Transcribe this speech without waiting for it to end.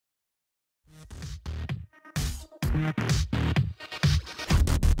Alright,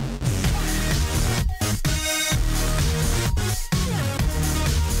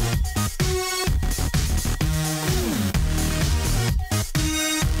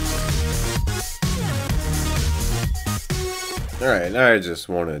 I just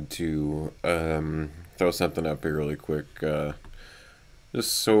wanted to throw something up here really quick,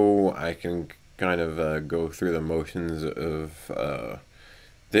 just so I can kind of go through the motions of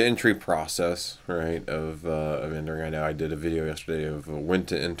the entry process, right, of entering. I know I did a video yesterday of when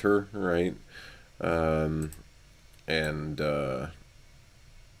to enter, right, and I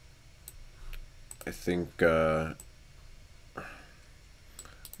think I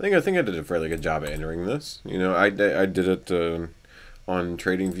think I did a fairly good job at entering this. You know, I did it on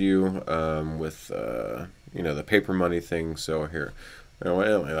TradingView with you know, the paper money thing. So here, you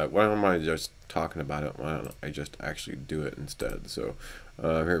know, why am I just talking about it? Why don't I just actually do it instead? So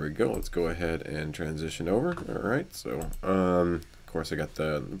here we go. Let's go ahead and transition over. All right. So of course I got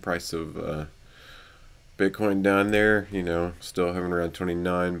the price of Bitcoin down there. You know, still having around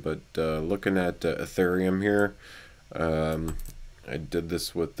 29, but looking at Ethereum here. I did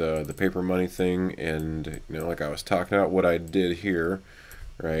this with the paper money thing, and you know, like I was talking about what I did here,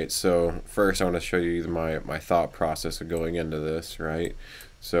 right? So first I want to show you my thought process of going into this, right?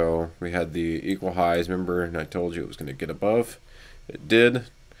 So we had the equal highs, remember, and I told you it was going to get above. It did,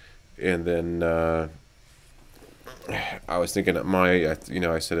 and then I was thinking that you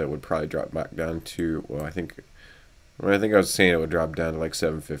know, I said it would probably drop back down to, well, I think I was saying it would drop down to like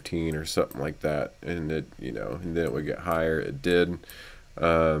 715 or something like that, and it, you know, and then it would get higher. It did,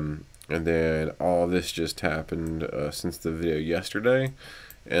 and then all of this just happened since the video yesterday,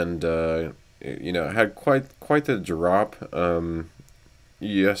 and you know, it had quite the drop.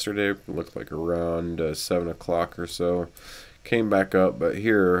 Yesterday it looked like around 7 o'clock or so, came back up, but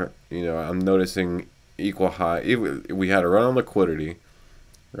here, you know, I'm noticing equal high. We had a run on liquidity.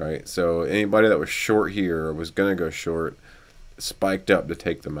 Right, so anybody that was short here or was gonna go short spiked up to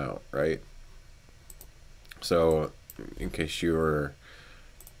take them out, right? So in case you were,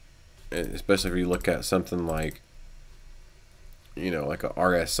 especially if you look at something like, you know, like a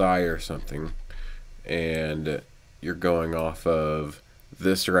RSI or something, and you're going off of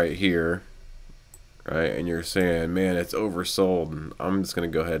this right here, right, and you're saying, man, it's oversold, and I'm just gonna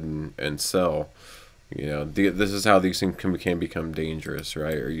go ahead and sell. You know, this is how these things can become dangerous,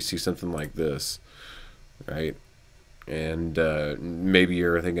 right? Or you see something like this, right? And maybe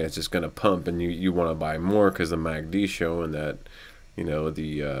you're thinking it's just going to pump, and you want to buy more because the MACD showing that, you know,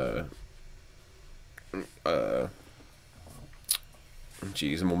 the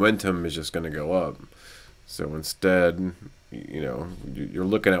momentum is just going to go up. So instead, you know, you're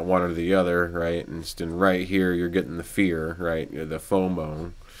looking at one or the other, right? And right here, you're getting the fear, right? The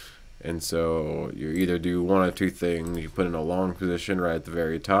FOMO. And so you either do one of two things. You put in a long position right at the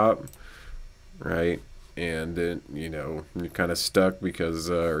very top, right? And then, you know, you're kind of stuck because,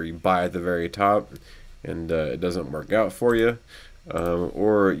 or you buy at the very top and it doesn't work out for you.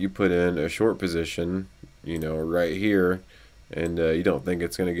 Or you put in a short position, you know, right here, and you don't think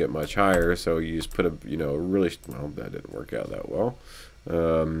it's going to get much higher. So you just put a, you know, really, well, that didn't work out that well.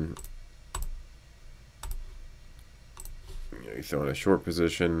 You throw in a short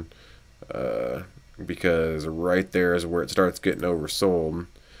position because right there is where it starts getting oversold,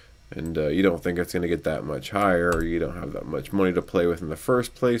 and you don't think it's going to get that much higher, or you don't have that much money to play with in the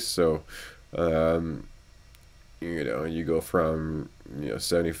first place. So you know, you go from, you know,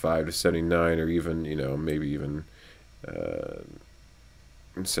 75 to 79, or even, you know, maybe even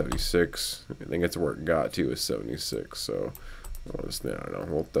 76. I think that's where it got to, is 76. So I'll just, I don't know,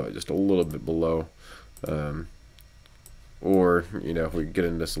 we'll throw it just a little bit below. Or, you know, if we get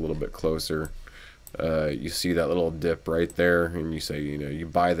into this a little bit closer, you see that little dip right there, and you say, you know, you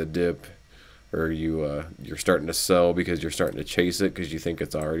buy the dip, or you're starting to sell because you're starting to chase it because you think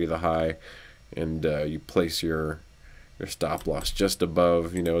it's already the high, and you place your stop loss just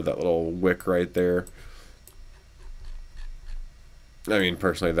above, you know, that little wick right there. I mean,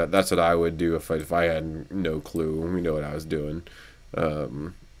 personally, that's what I would do if I had no clue, you know, what I was doing.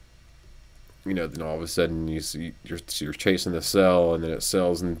 You know, then all of a sudden you see you're chasing the sell, and then it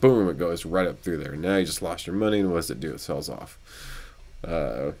sells, and boom, it goes right up through there. Now you just lost your money, and what does it do? It sells off.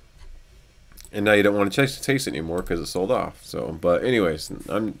 And now you don't want to chase it anymore because it sold off. So, but anyways,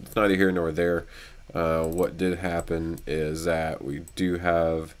 it's neither here nor there. What did happen is that we do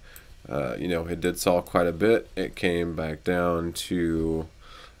have, you know, it did sell quite a bit. It came back down to,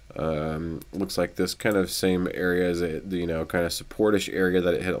 looks like this kind of same area as it, you know, kind of supportish area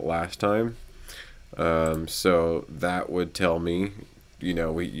that it hit it last time. So that would tell me, you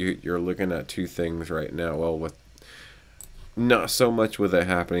know, you're looking at two things right now. Well, with not so much with it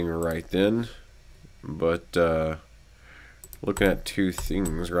happening right then, but looking at two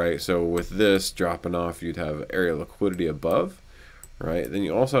things, right? So with this dropping off, you'd have area liquidity above, right? Then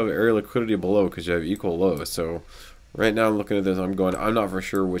you also have area liquidity below because you have equal lows. So right now I'm looking at this, I'm not for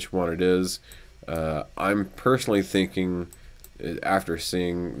sure which one it is. I'm personally thinking, after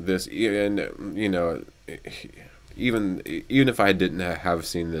seeing this, and you know, even if I didn't have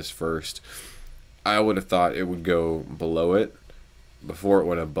seen this first, I would have thought it would go below it before it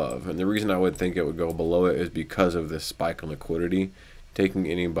went above. And the reason I would think it would go below it is because of this spike in liquidity, taking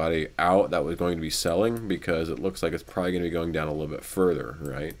anybody out that was going to be selling, because it looks like it's probably going to be going down a little bit further,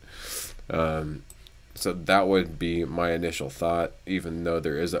 right? So that would be my initial thought. Even though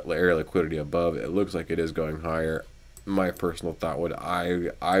there is that area liquidity above, it looks like it is going higher. My personal thought would,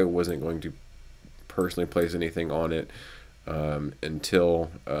 I wasn't going to personally place anything on it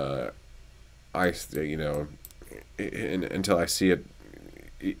until until I see it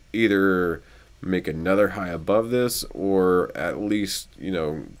either make another high above this, or at least, you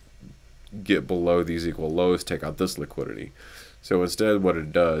know, get below these equal lows, take out this liquidity. So instead what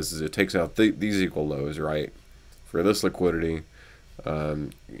it does is it takes out these equal lows, right, for this liquidity,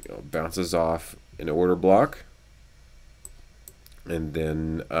 bounces off an order block, and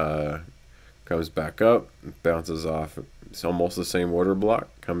then comes back up, bounces off, it's almost the same order block,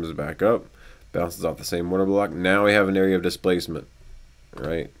 comes back up, bounces off the same order block. Now we have an area of displacement,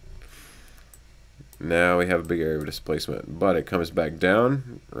 right? Now we have a big area of displacement, but it comes back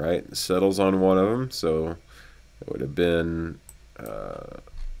down, right? It settles on one of them, so it would have been a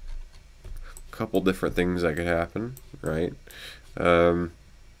couple different things that could happen, right?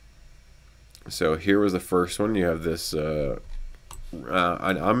 So here was the first one. You have this. I'm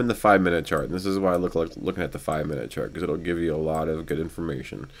in the 5-minute chart, and this is why I looking at the 5-minute chart, because it'll give you a lot of good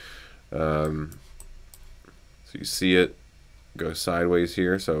information. So you see it go sideways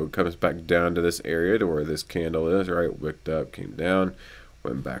here, so it comes back down to this area to where this candle is, right? Wicked up, came down,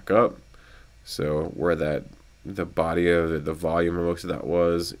 went back up. So where the body of the volume of most of that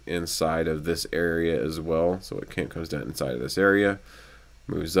was inside of this area as well. So it comes down inside of this area,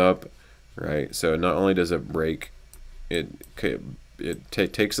 moves up, right? So not only does it break, it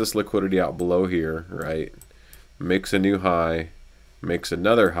takes this liquidity out below here, right? Makes a new high, makes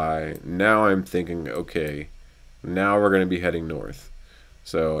another high. Now I'm thinking, okay, now we're going to be heading north.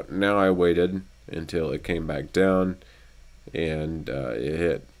 So now I waited until it came back down, and it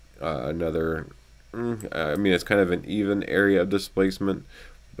hit another, I mean, it's kind of an even area of displacement,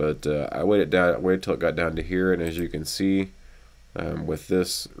 but I waited till it got down to here, and as you can see, with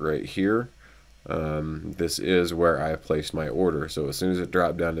this right here, this is where I placed my order. So as soon as it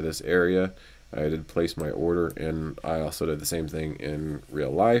dropped down to this area, I did place my order, and I also did the same thing in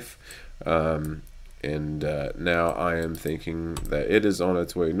real life. Now I am thinking that it is on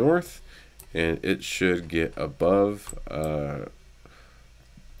its way north, and it should get above.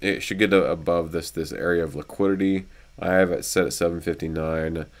 It should get above this area of liquidity. I have it set at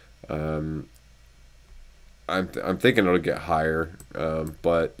 759. I'm thinking it'll get higher,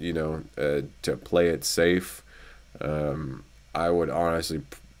 but you know, to play it safe, I would honestly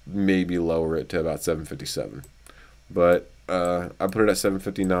maybe lower it to about 757. But I put it at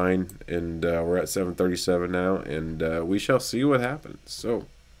 759, and we're at 737 now, and we shall see what happens. So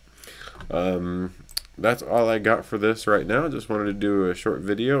that's all I got for this right now. Just wanted to do a short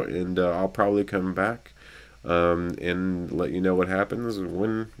video, and I'll probably come back and let you know what happens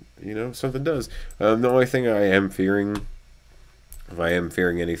when, you know, something does. The only thing I am fearing, if I am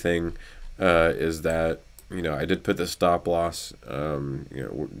fearing anything, is that, you know, I did put the stop loss, you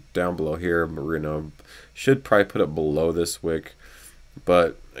know, down below here, but you know, should probably put it below this wick,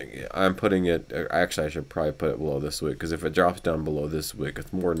 but I'm putting it, actually I should probably put it below this wick, because if it drops down below this wick,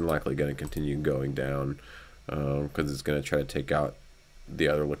 it's more than likely going to continue going down, because it's going to try to take out the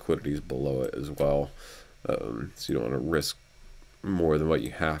other liquidities below it as well. So you don't want to risk more than what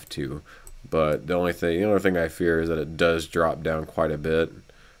you have to. But the only thing I fear is that it does drop down quite a bit.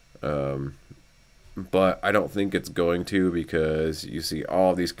 But I don't think it's going to, because you see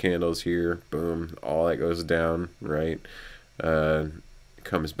all these candles here, boom, all that goes down, right? It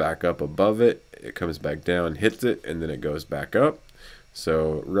comes back up above it, it comes back down, hits it, and then it goes back up.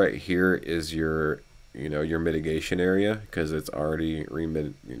 So right here is your, you know, your mitigation area, because it's already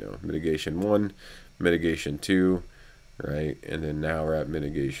mitigation 1, mitigation 2, right? And then now we're at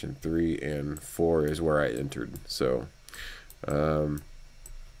mitigation 3, and 4 is where I entered. So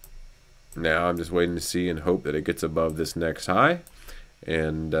now I'm just waiting to see and hope that it gets above this next high,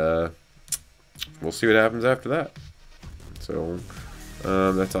 and we'll see what happens after that. So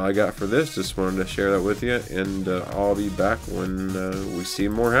That's all I got for this. Just wanted to share that with you, and I'll be back when we see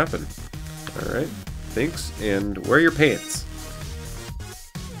more happen. All right, thanks, and wear your pants.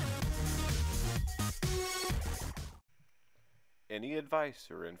 Any advice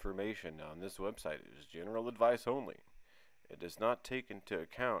or information on this website is general advice only. It does not take into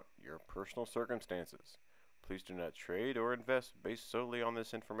account your personal circumstances. Please do not trade or invest based solely on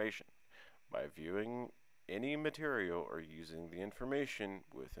this information. By viewing any material or using the information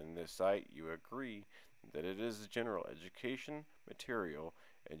within this site, you agree that it is general education material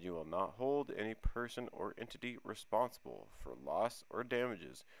and you will not hold any person or entity responsible for loss or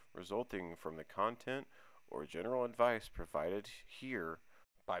damages resulting from the content or general advice provided here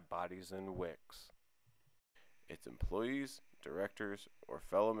by bodies and wicks. Its employees, directors, or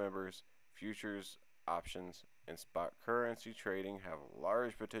fellow members, futures, options, and spot currency trading have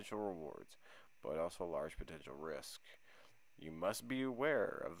large potential rewards, but also large potential risk. You must be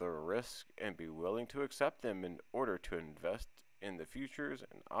aware of the risk and be willing to accept them in order to invest in the futures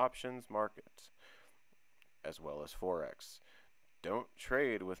and options markets, as well as Forex. Don't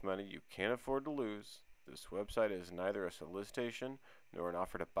trade with money you can't afford to lose. This website is neither a solicitation nor an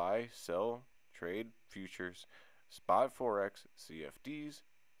offer to buy, sell, trade futures, spot Forex, CFDs,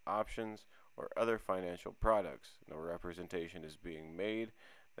 options, or other financial products. No representation is being made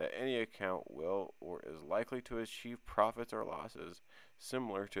that any account will or is likely to achieve profits or losses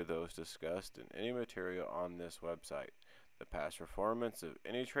similar to those discussed in any material on this website. The past performance of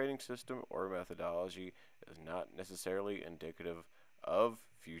any trading system or methodology is not necessarily indicative of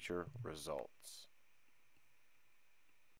future results.